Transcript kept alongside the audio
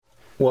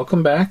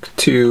Welcome back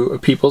to A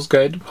People's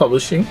Guide to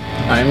Publishing.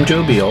 I'm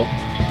Joe Beal,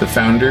 the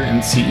founder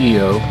and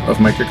CEO of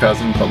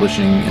Microcosm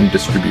Publishing and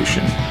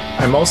Distribution.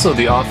 I'm also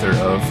the author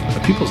of A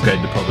People's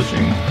Guide to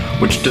Publishing,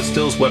 which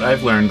distills what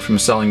I've learned from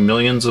selling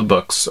millions of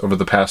books over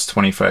the past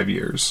 25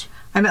 years.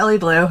 I'm Ellie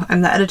Blue.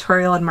 I'm the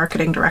editorial and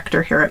marketing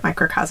director here at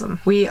Microcosm.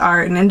 We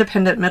are an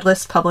independent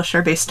mid-list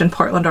publisher based in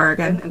Portland,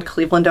 Oregon, and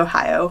Cleveland,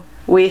 Ohio.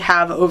 We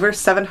have over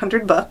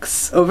 700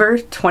 books, over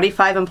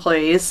 25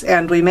 employees,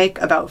 and we make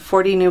about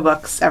 40 new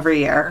books every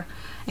year.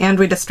 And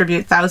we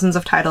distribute thousands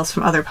of titles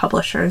from other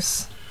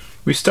publishers.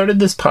 We started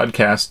this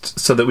podcast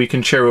so that we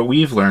can share what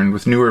we've learned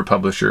with newer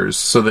publishers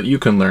so that you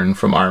can learn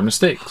from our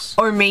mistakes.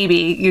 Or maybe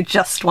you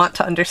just want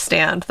to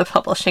understand the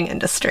publishing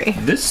industry.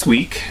 This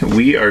week,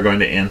 we are going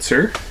to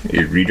answer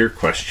a reader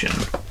question,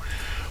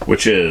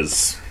 which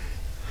is,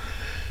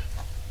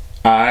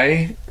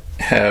 I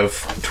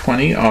have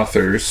 20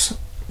 authors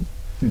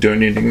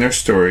donating their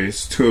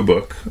stories to a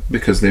book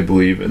because they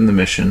believe in the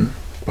mission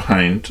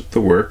behind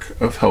the work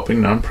of helping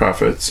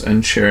nonprofits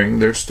and sharing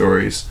their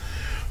stories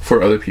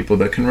for other people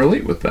that can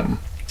relate with them.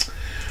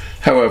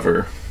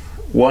 However,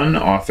 one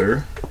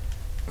author,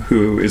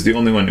 who is the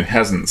only one who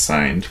hasn't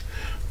signed,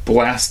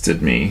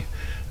 blasted me,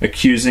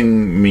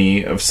 accusing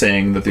me of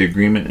saying that the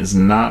agreement is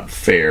not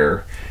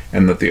fair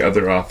and that the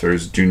other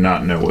authors do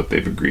not know what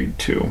they've agreed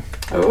to.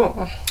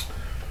 Oh.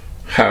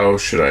 How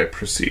should I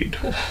proceed?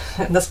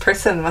 This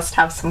person must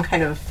have some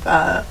kind of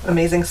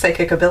amazing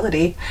psychic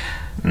ability.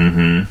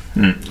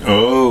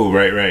 Oh,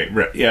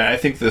 right. Yeah, I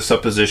think the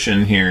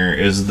supposition here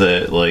is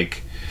that,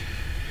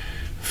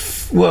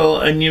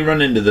 and you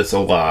run into this a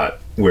lot,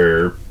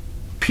 where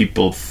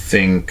people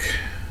think,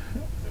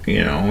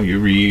 you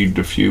read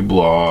a few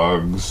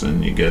blogs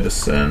and you get a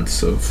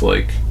sense of,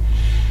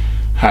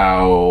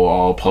 how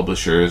all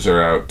publishers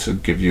are out to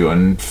give you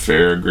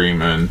unfair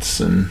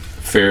agreements, and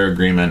fair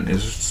agreement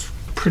is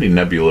pretty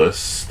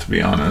nebulous, to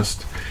be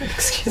honest.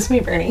 Excuse me,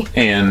 Bernie.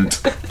 And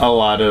a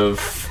lot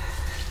of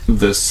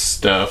this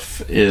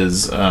stuff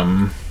is, it's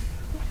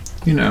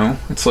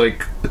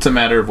a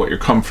matter of what you're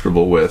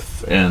comfortable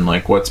with and,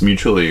 what's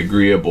mutually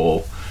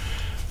agreeable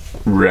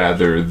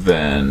rather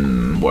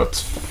than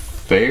what's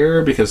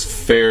fair, because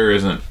fair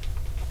isn't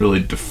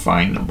really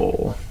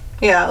definable.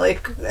 Yeah,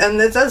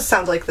 and it does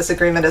sound like this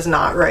agreement is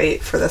not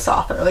right for this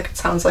author. It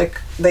sounds like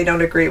they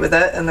don't agree with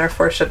it and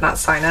therefore should not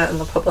sign it,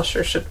 and the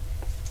publisher should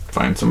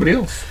find somebody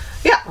else.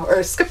 Yeah,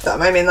 or skip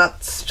them. I mean,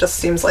 that just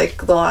seems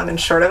like the long and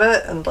short of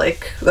it, and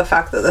the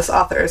fact that this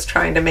author is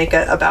trying to make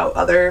it about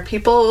other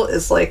people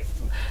is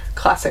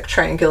classic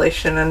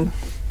triangulation, and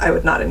I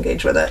would not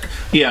engage with it.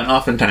 Yeah, and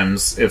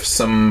oftentimes if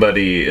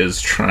somebody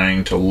is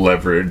trying to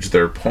leverage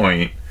their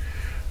point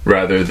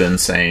rather than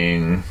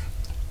saying,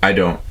 I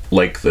don't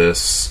like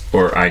this,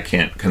 or I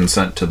can't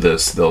consent to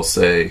this, they'll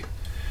say,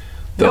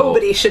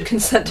 nobody should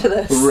consent to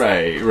this.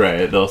 Right.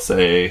 They'll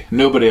say,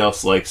 nobody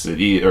else likes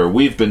it either, or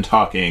we've been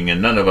talking and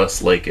none of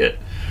us like it.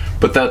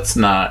 But that's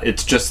not,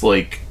 it's just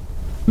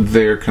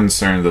they're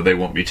concerned that they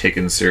won't be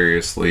taken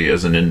seriously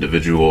as an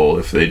individual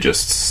if they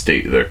just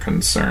state their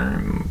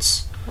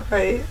concerns.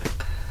 Right.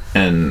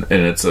 And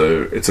it's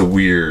a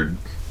weird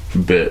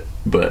bit,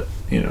 but,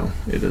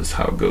 it is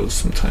how it goes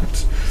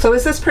sometimes. So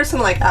is this person,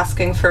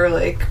 asking for,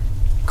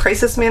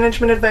 crisis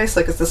management advice?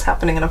 Is this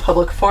happening in a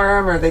public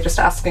forum, or are they just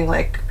asking,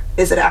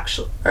 is it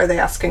actually, are they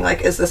asking,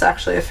 is this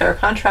actually a fair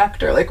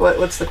contract, or,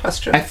 what's the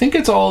question? I think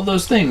it's all of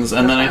those things,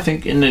 and then I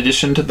think in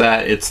addition to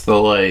that, it's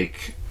the,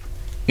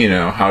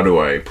 how do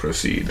I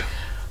proceed?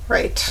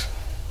 Right.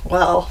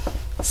 Well,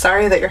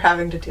 sorry that you're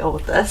having to deal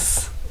with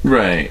this.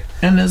 Right.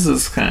 And this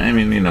is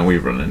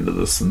we've run into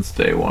this since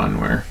day one,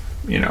 where,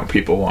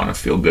 people want to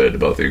feel good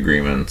about the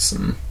agreements,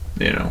 and,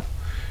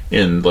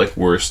 in,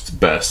 worst,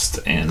 best,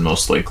 and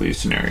most likely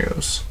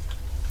scenarios.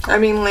 I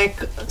mean,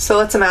 so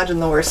let's imagine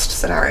the worst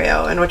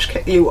scenario, in which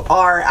you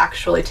are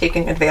actually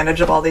taking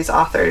advantage of all these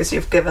authors.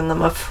 You've given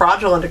them a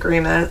fraudulent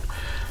agreement.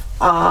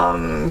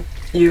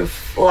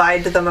 You've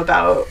lied to them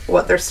about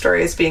what their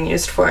story is being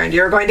used for, and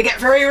you're going to get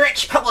very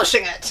rich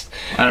publishing it.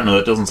 I don't know,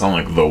 that doesn't sound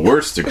like the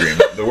worst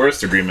agreement. The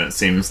worst agreement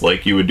seems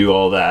like you would do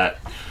all that,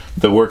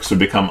 the works would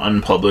become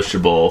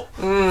unpublishable,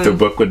 the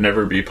book would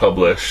never be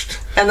published.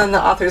 And then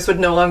the authors would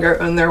no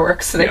longer own their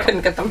works, so they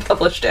couldn't get them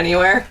published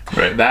anywhere.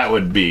 Right, that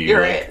would be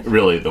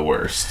really the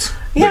worst.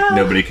 Yeah.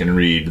 Nobody can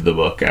read the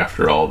book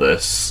after all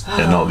this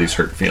and all these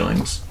hurt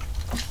feelings.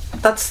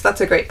 That's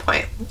a great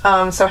point.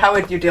 So how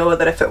would you deal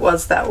with it if it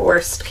was that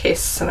worst case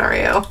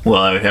scenario? Well,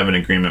 I would have an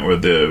agreement where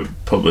the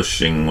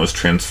publishing was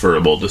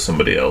transferable to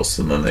somebody else,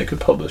 and then they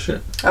could publish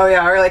it. Oh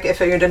yeah, or if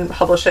you didn't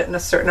publish it in a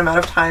certain amount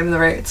of time, the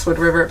rights would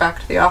revert back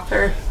to the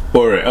author.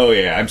 Or,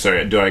 I'm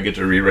sorry, do I get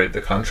to rewrite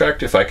the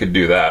contract? If I could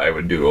do that, I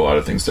would do a lot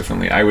of things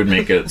differently. I would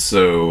make it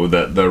so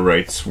that the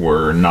rights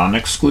were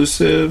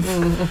non-exclusive,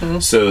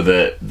 so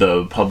that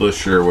the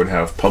publisher would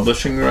have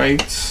publishing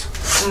rights,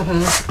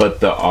 but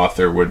the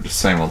author would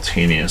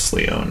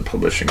simultaneously own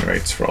publishing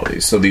rights for all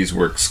these. So these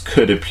works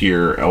could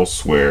appear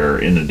elsewhere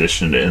in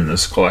addition to in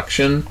this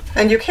collection.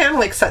 And you can,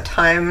 like, set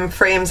time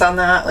frames on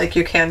that. Like,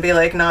 you can be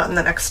like, not in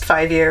the next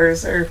 5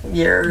 years or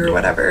year or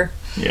whatever.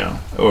 Yeah.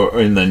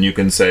 And then you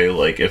can say,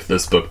 like, if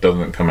this book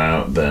doesn't come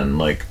out, then,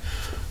 like,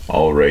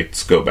 all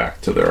rights go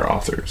back to their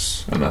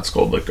authors. And that's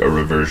called, like, a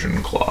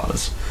reversion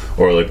clause.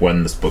 Or, like,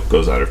 when this book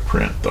goes out of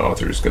print, the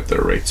authors get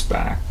their rights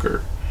back.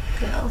 Or,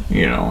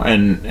 you know,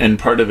 and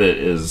part of it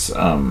is,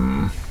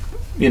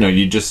 you know,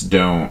 you just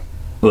don't,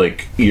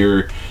 like,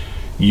 you're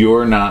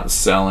not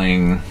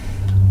selling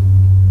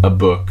a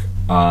book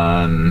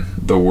on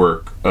the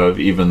work of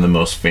even the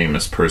most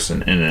famous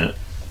person in it.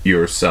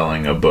 You're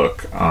selling a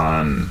book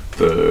on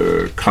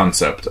the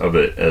concept of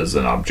it as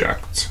an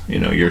object. You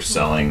know, you're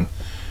selling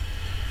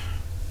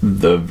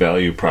the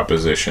value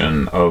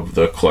proposition of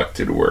the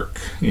collected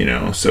work, you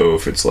know. So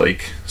if it's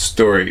like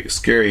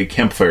scary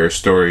campfire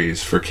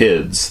stories for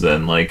kids,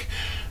 then, like,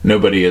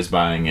 nobody is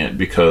buying it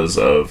because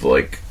of,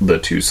 like, the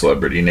 2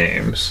 celebrity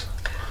names.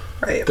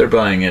 Right. They're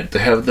buying it to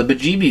have the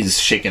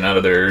bejeebies shaken out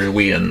of their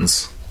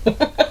wee-ins.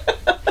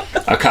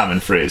 A common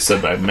phrase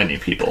said by many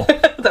people.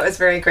 That was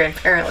very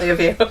grandparently of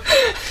you.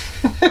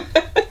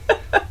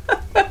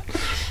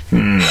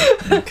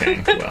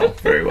 Okay, well,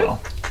 very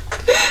well.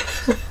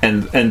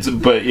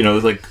 But, you know,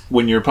 like,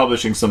 when you're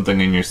publishing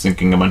something and you're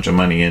sinking a bunch of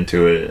money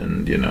into it,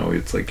 and, you know,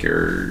 it's like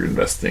you're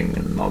investing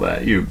and all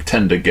that, you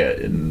tend to get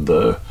in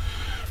the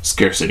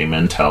scarcity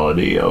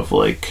mentality of,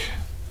 like,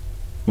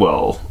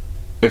 well,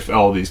 if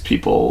all these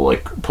people,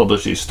 like,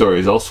 publish these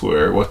stories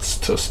elsewhere, what's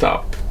to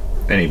stop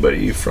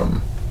anybody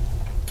from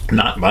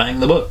not buying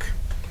the book?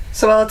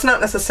 So while it's not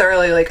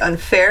necessarily, like,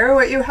 unfair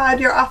what you had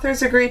your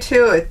authors agree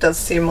to, it does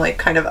seem like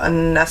kind of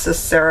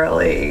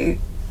unnecessary.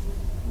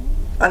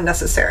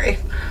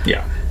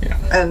 Yeah.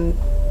 And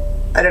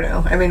I don't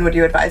know. I mean, would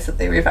you advise that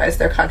they revise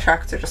their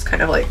contracts or just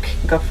kind of, like,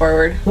 go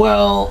forward?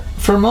 Well,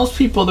 for most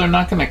people, they're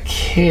not going to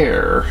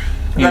care.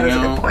 That is a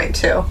good point,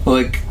 too.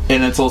 Like,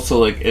 and it's also,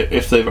 like,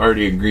 if they've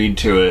already agreed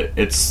to it,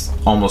 it's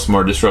almost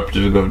more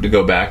disruptive to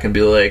go back and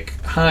be like,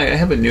 hi, I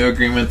have a new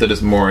agreement that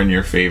is more in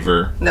your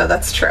favor. No,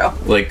 that's true.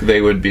 Like, they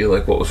would be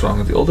like, what was wrong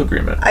with the old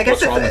agreement? I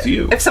guess What's wrong with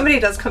you? If somebody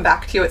does come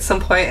back to you at some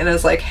point and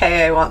is like,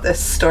 hey, I want this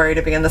story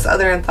to be in this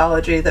other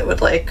anthology that would,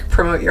 like,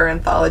 promote your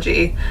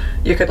anthology,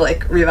 you could,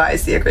 like,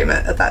 revise the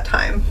agreement at that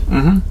time.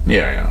 Mm-hmm.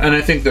 Yeah. And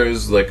I think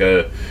there's, like,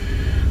 a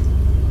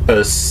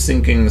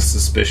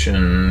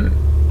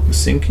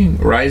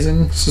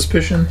rising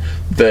suspicion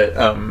that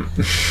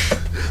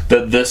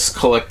that this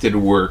collected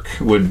work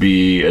would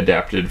be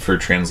adapted for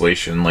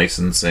translation,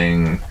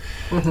 licensing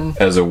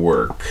as a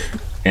work,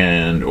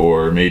 and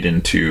or made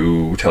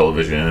into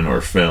television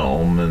or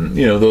film, and,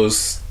 you know,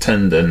 those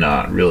tend to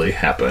not really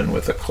happen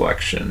with a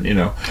collection, you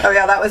know. Oh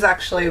yeah, that was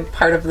actually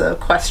part of the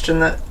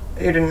question that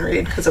you didn't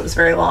read because it was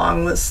very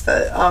long, was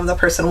that the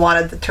person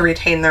wanted to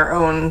retain their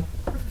own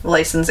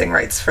licensing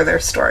rights for their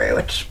story,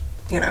 which,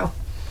 you know,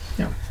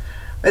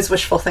 is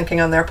wishful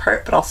thinking on their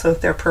part, but also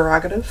their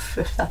prerogative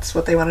if that's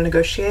what they want to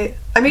negotiate.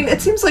 I mean,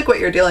 it seems like what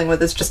you're dealing with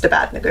is just a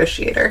bad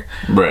negotiator.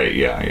 Right,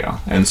 yeah.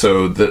 And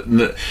so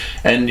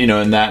and, you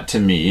know, and that to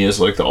me is,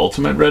 like, the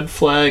ultimate red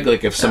flag.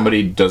 Like, if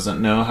somebody doesn't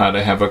know how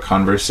to have a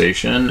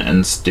conversation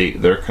and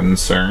state their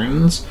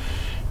concerns,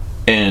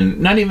 and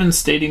not even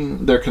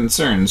stating their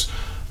concerns,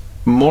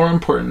 more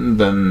important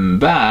than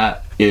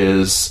that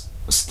is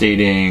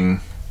stating,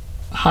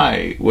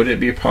 hi, would it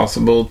be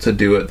possible to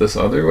do it this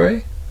other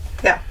way?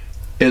 Yeah.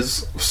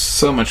 Is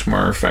so much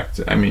more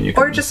effective. I mean, you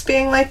can... Or just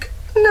being like,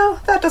 no,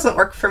 that doesn't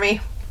work for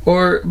me.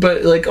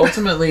 But, like,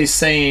 ultimately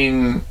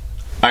saying,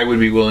 I would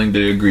be willing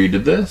to agree to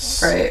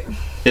this, right,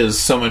 is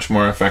so much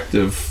more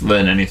effective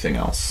than anything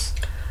else.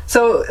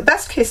 So,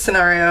 best case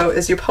scenario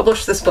is you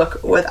publish this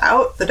book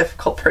without the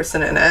difficult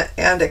person in it,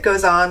 and it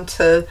goes on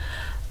to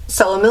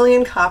sell 1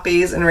 million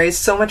copies and raise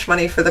so much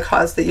money for the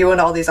cause that you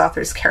and all these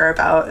authors care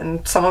about,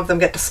 and some of them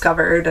get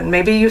discovered, and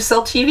maybe you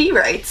sell TV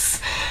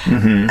rights,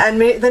 and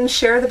then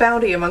share the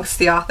bounty amongst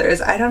the authors.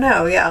 I don't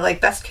know. Yeah,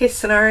 like, best case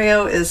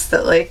scenario is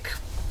that, like,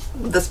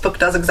 this book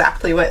does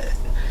exactly what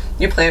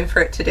you plan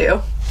for it to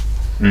do.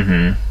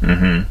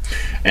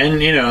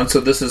 And, you know, so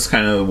this is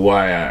kind of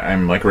why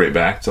I'm, like, right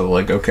back to,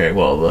 like, okay,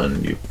 well,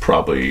 then you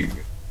probably,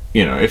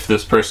 you know, if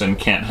this person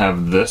can't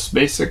have this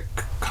basic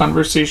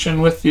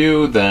conversation with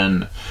you,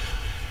 then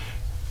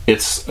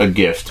it's a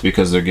gift,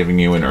 because they're giving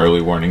you an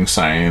early warning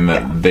sign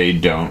that they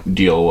don't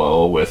deal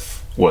well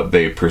with what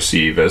they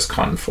perceive as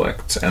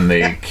conflict, and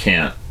they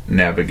can't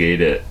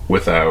navigate it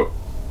without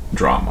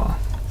drama.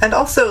 And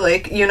also,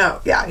 like, you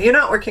know, you're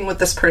not working with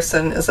this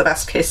person is the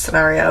best case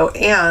scenario,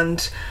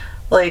 and,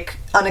 like,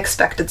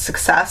 unexpected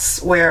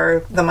success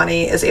where the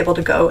money is able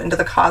to go into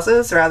the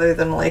causes rather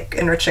than, like,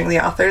 enriching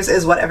the authors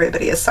is what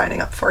everybody is signing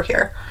up for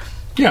here.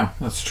 Yeah,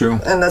 that's true.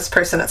 And this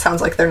person, it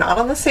sounds like they're not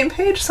on the same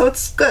page, so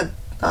it's good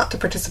not to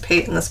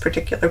participate in this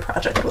particular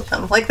project with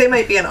them. Like, they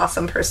might be an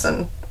awesome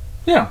person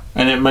Yeah,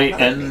 and it might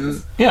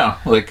end. Yeah,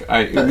 like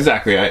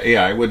exactly.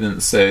 I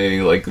wouldn't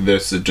say like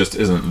this. It just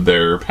isn't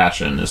their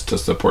passion is to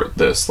support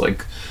this.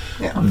 Like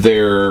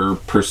their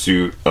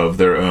pursuit of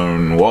their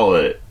own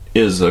wallet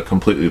is a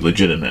completely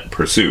legitimate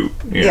pursuit.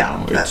 You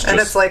know?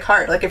 It's like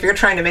hard. Like if you're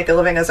trying to make a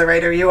living as a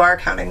writer, you are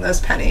counting those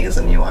pennies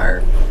and you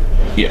are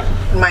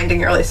minding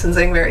your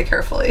licensing very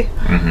carefully.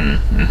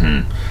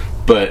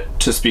 But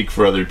to speak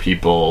for other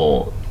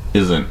people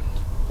isn't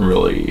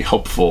really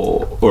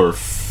helpful, or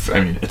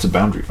I mean, it's a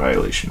boundary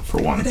violation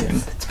for one thing.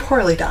 It's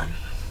poorly done.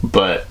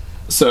 But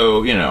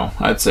so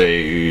I'd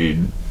say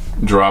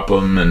drop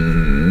them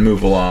and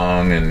move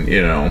along, and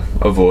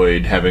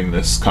avoid having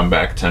this come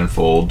back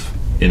tenfold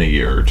in a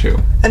year or two.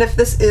 And if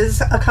this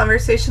is a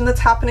conversation that's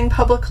happening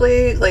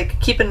publicly,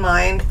 like keep in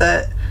mind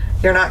that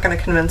you're not going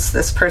to convince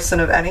this person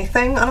of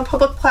anything on a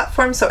public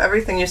platform, so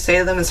everything you say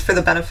to them is for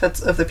the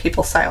benefits of the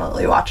people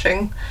silently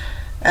watching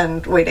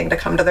and waiting to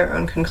come to their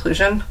own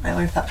conclusion. I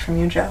learned that from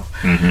you, Joe.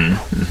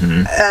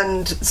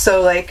 And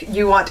so, like,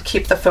 you want to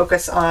keep the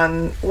focus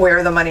on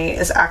where the money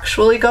is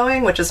actually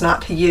going, which is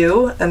not to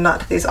you and not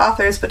to these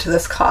authors, but to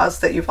this cause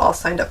that you've all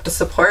signed up to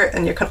support,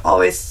 and you can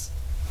always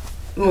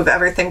move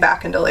everything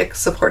back into, like,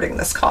 supporting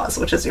this cause,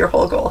 which is your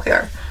whole goal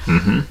here.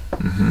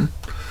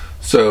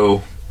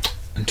 So,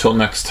 until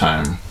next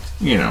time,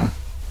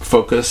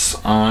 focus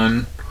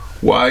on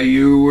why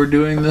you were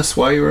doing this,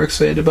 why you were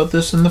excited about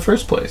this in the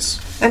first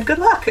place. And good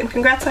luck, and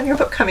congrats on your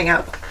book coming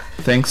out.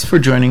 Thanks for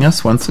joining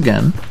us once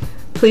again.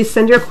 Please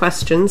send your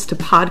questions to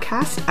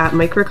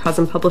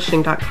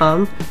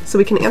podcast@microcosmpublishing.com so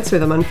we can answer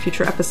them on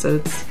future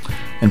episodes.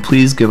 And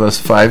please give us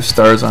 5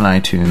 stars on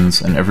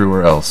iTunes and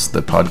everywhere else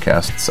that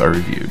podcasts are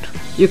reviewed.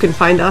 You can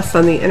find us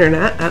on the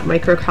internet at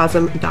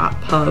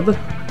microcosm.pub,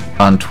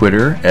 on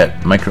Twitter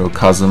at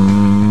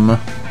microcosm,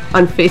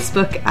 on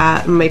Facebook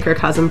at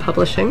Microcosm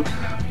Publishing,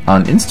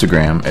 on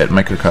Instagram at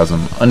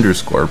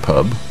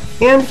microcosm_pub,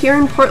 and here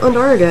in Portland,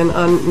 Oregon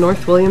on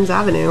North Williams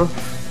Avenue.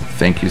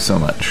 Thank you so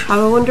much. Have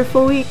a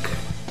wonderful week.